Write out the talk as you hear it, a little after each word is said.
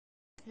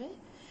اوكي.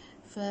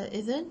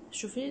 فاذا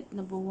شوفي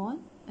نمبر 1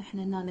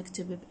 احنا هنا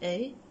نكتب ب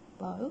A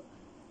باو.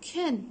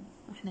 كان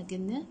احنا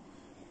قلنا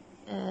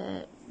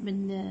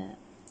من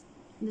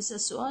نسأل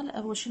سؤال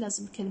أول شي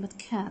لازم كلمة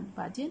كان،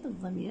 بعدين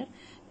الضمير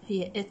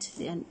هي it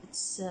لأن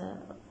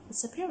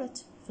it's a parrot،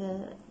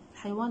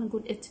 فالحيوان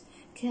نقول it.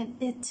 كان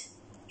it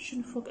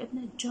شنو فوق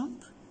عندنا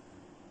jump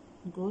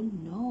نقول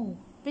no،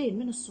 بين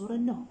من الصورة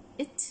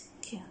no it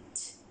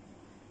can't.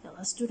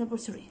 يلا let's do number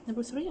 3.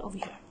 number 3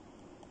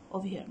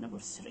 over here number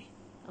 3.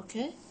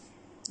 okay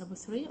number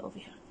 3 over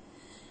here.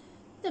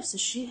 نفس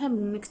الشي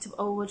هم نكتب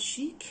أول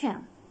شي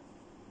كان.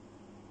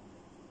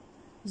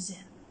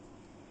 زين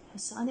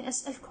هسه أنا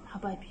أسألكم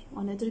حبايبي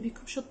وأنا أدري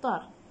بيكم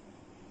شطار.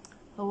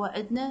 هو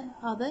عندنا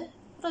هذا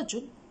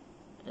رجل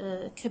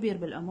كبير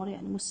بالعمر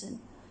يعني مسن،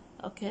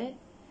 أوكي.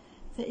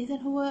 فإذا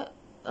هو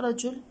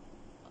رجل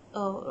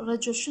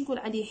شو نقول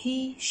عليه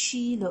he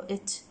she لو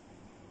it.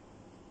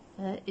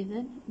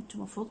 فإذا أنتم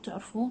المفروض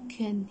تعرفون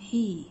كان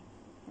he،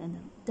 يعني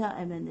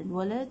دائما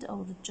الولد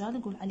أو الرجال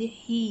نقول عليه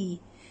he.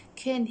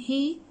 كان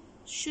he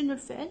شنو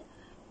الفعل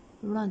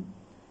run.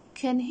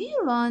 كان he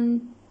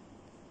run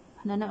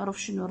احنا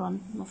نعرف شنو run،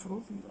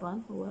 المفروض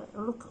run هو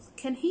ركض.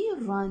 can he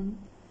run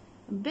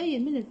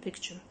مبين من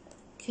البيكتشر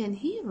can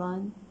he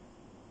run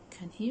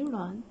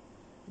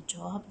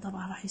الجواب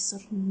طبعا راح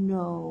يصير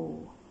no.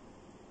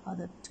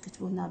 هذا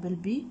بتكتبوا هنا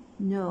بالبي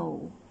no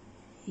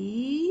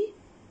he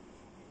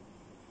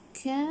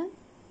can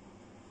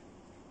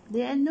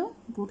لأنه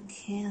نقول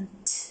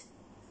can't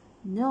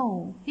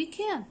no he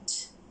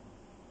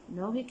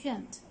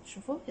can't.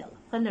 شوفوا يلا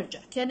خلينا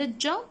نرجع. can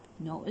it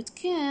jump no it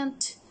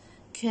can't.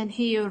 can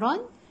he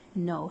run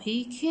no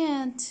he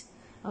can't.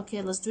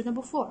 okay let's do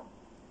number 4.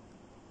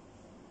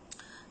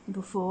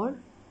 number 4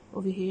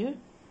 over here.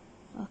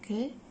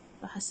 okay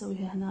راح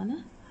اسويها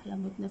هنا على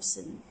مود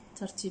نفس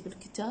ترتيب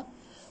الكتاب.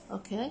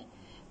 اوكي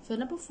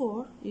فنمبر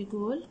 4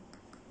 يقول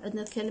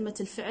عندنا كلمة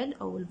الفعل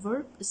او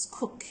الفيرب is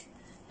cook.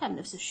 هم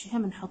نفس الشيء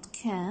هم نحط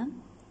can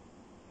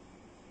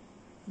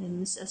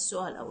لأن نسأل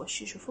السؤال أول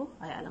شيء. شوفوا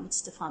هاي علامة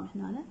استفهام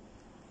هنا.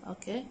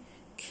 اوكي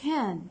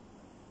can.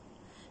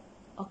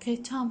 اوكي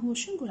تام هو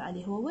شو نقول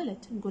عليه؟ هو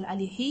ولد نقول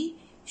عليه he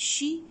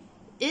she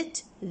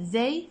it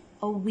they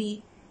أو we.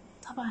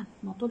 طبعا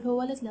ما طول هو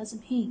ولد لازم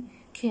he.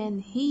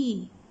 can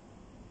he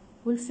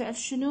والفعل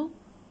شنو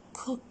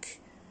cook.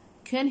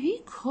 can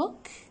he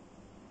cook.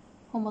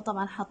 هم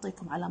طبعا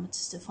حاطيكم علامة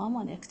استفهام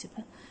وأنا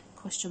أكتبها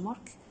question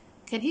mark.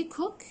 can he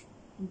cook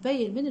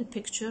مبين من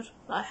البيكتشر.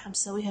 رايحة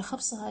مسويها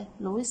خبصة هاي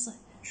لويصة.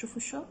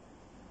 شوفوا شو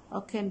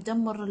اوكي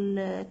مدمر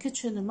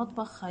الكيتشن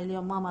المطبخ. هاي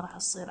اليوم ماما راح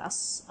تصير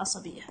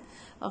عصبية.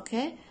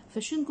 اوكي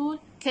فشو نقول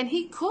can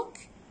he cook.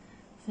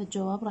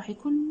 فالجواب راح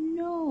يكون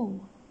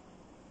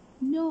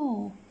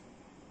no.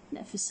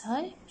 نفس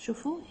هاي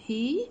شوفوا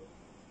he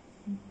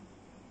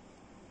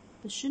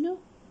بشنو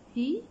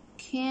he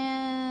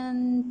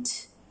can't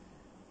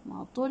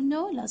ما طول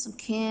no لازم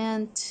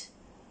can't.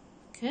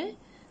 okay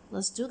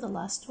let's do the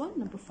last one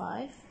number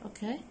 5.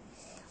 okay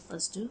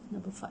let's do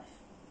number 5.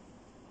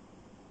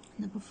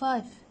 number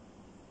 5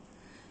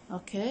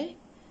 اوكي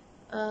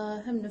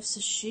هم نفس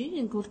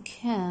الشيء نقول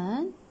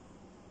can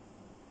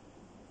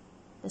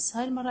بس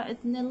هاي المرة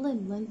عندنا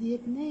لين هي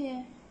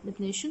بنية.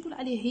 البنية شو نقول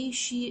عليه he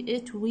she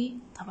it we.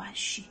 طبعا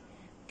she.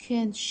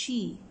 can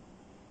she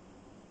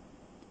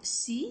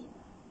see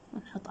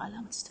ونحط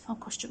علامة استفهام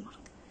question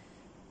mark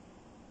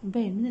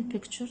مبين من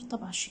البيكتشر.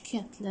 طبعا she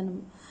can't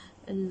لأن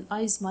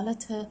الايز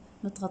مالتها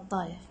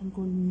متغطاية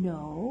فنقول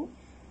no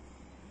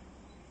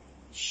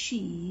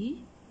she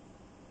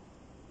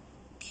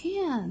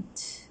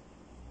can't.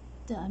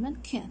 دائما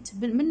can't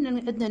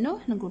من عندنا no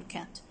احنا نقول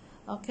can't.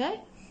 اوكي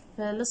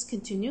فلس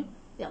continue.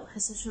 يلا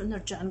هسه شو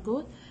نرجع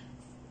نقول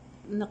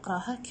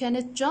نقراها. can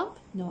it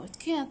jump no it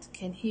can't.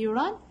 can he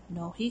run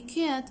no he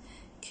can't.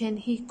 can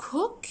he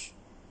cook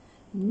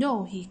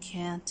no he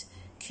can't.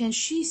 can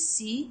she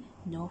see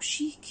no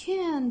she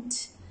can't.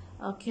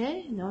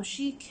 اوكي no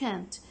she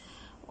can't.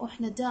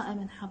 واحنا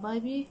دائما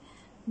حبايبي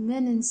ما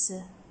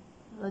ننسى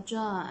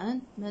رجاء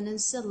ما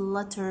ننسى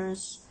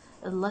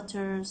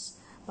اللترز.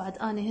 بعد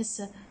أنا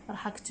هسه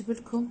راح أكتب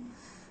لكم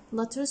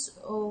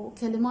letters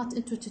وكلمات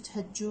أنتوا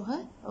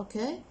تتهجوها.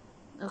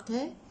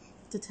 أوكي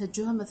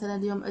تتهجوها. مثلا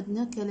اليوم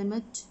عندنا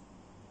كلمة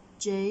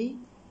J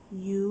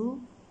U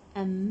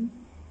M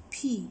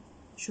P.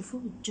 شوفوا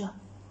جا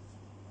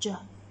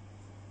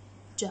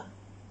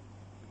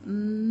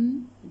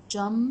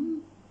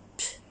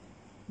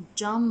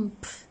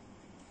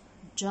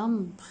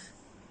jump.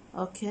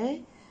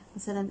 أوكي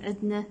مثلا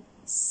عندنا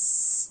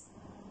S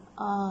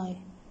I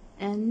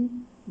N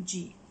G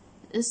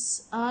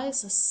S I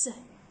س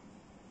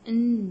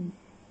N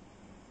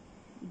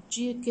G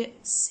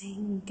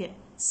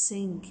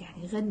sing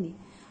يعني غني.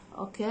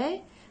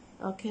 اوكي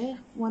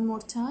one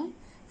more time.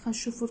 خلينا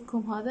نشوف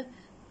لكم هذا.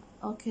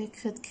 اوكي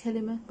كفت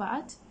كلمة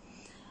بعد.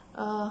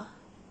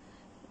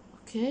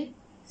 اوكي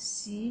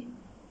C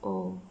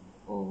O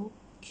O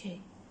K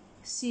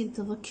C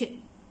انتظر ك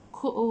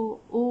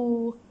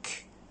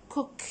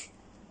cook.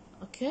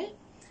 اوكي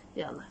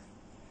يلا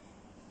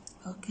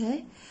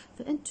اوكي.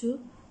 فانتوا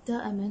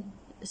دائما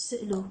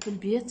اسألوا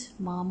بالبيت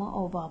ماما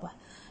او بابا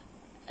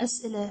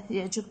اسئلة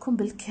يعجبكم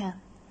بالكان.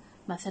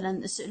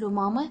 مثلا اسألوا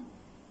ماما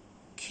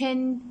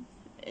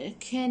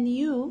can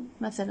you،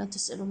 مثلا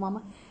تسألوا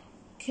ماما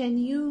can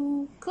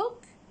you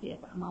cook،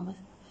 يبقى ماما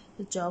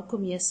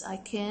تجاوبكم yes I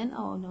can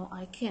أو no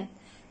I can.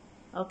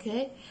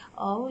 أوكي.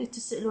 أو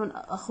تسألون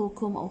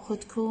أخوكم أو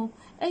أختكم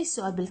أي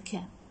سؤال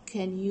بالكان.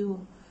 can you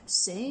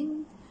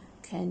sing،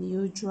 can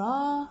you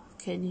draw،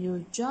 can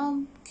you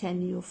jump،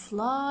 can you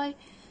fly.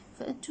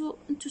 فأنتوا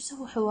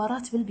سووا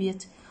حوارات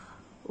بالبيت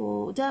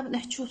ودائما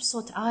احكوا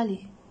بصوت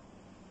عالي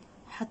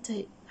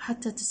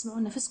حتى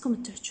تسمعون نفسكم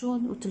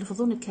تحجون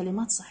وتلفظون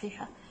الكلمات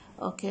صحيحة.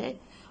 اوكي.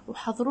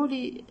 وحضروا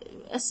لي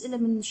اسئله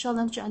من ان شاء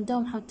الله نرجع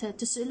نداوم حتى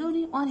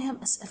تسالوني وانا هم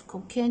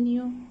اسالكم can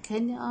you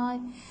can I.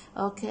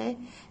 اوكي.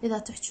 اذا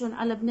تحجون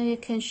على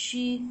بنيه can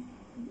she.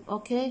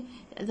 اوكي.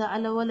 اذا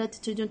على ولد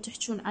تريدون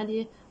تحجون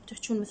عليه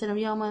تحجون مثلا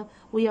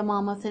ويا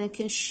ماما مثلا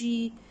can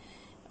she.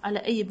 على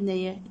أي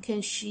بنية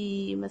can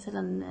she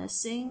مثلا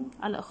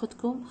sing. على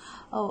أختكم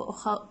أو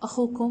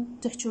أخوكم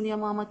تحجون يا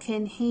ماما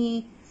can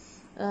he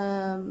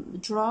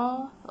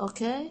draw.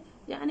 أوكي.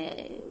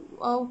 يعني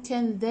أو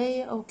can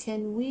they أو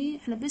can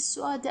we. إحنا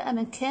بالسؤال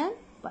دائما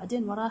can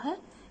بعدين وراها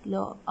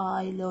لو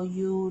I لو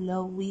you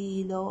لو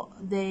we لو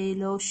they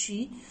لو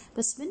she.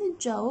 بس من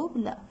نجاوب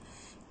لا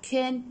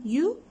can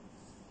you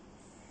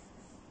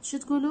شو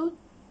تقولون؟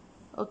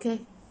 أوكي.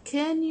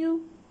 can you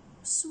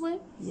swim؟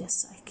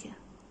 yes I can.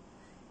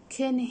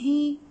 Can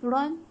he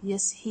run؟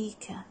 yes he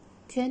can.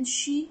 Can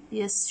she؟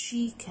 yes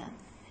she can.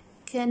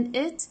 Can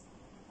it؟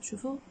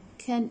 شوفوا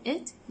can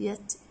it؟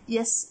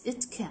 yes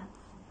it can.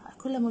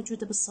 كلها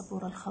موجودة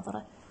بالسبورة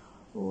الخضراء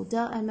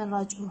ودائما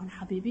راجعوهن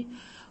حبيبي.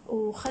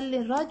 وخلي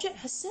نراجع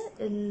هسه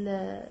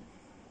ال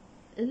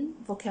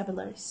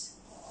vocabularies.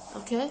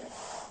 اوكي.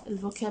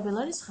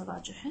 الفوكابولاريز خل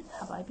نراجعهن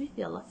حبايبي.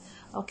 يلا.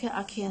 اوكي.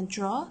 I can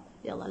draw.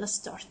 يلا let's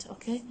start.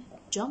 اوكي.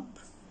 jump،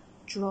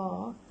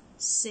 draw،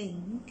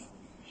 sing،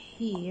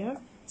 hear،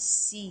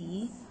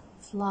 see،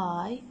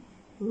 fly،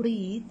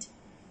 read،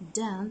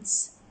 dance،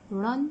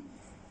 run،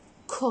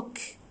 cook.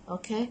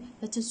 اوكي.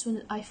 لا تنسون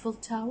الايفل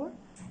تاور.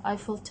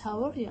 ايفل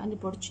تاور يعني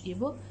برج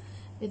ايفل.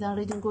 اذا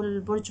نريد نقول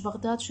برج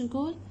بغداد شو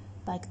نقول؟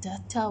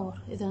 بغداد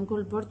تاور. اذا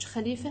نقول برج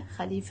خليفة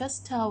خليفة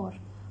تاور.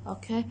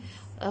 اوكي.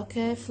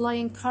 اوكي.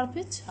 flying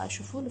carpet. هاي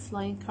شوفوا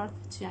الفلاينج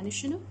كاربت يعني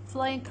شنو؟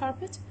 flying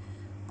carpet.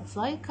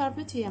 الفلاينج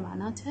كاربت هي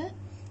معناتها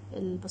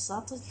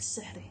البساط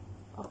السحري.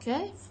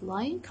 اوكي.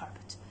 flying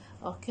carpet.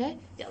 Okay,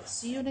 yeah,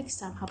 see you next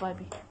time,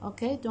 habibi.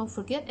 Okay, don't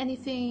forget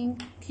anything.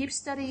 Keep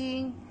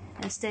studying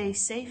and stay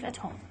safe at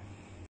home.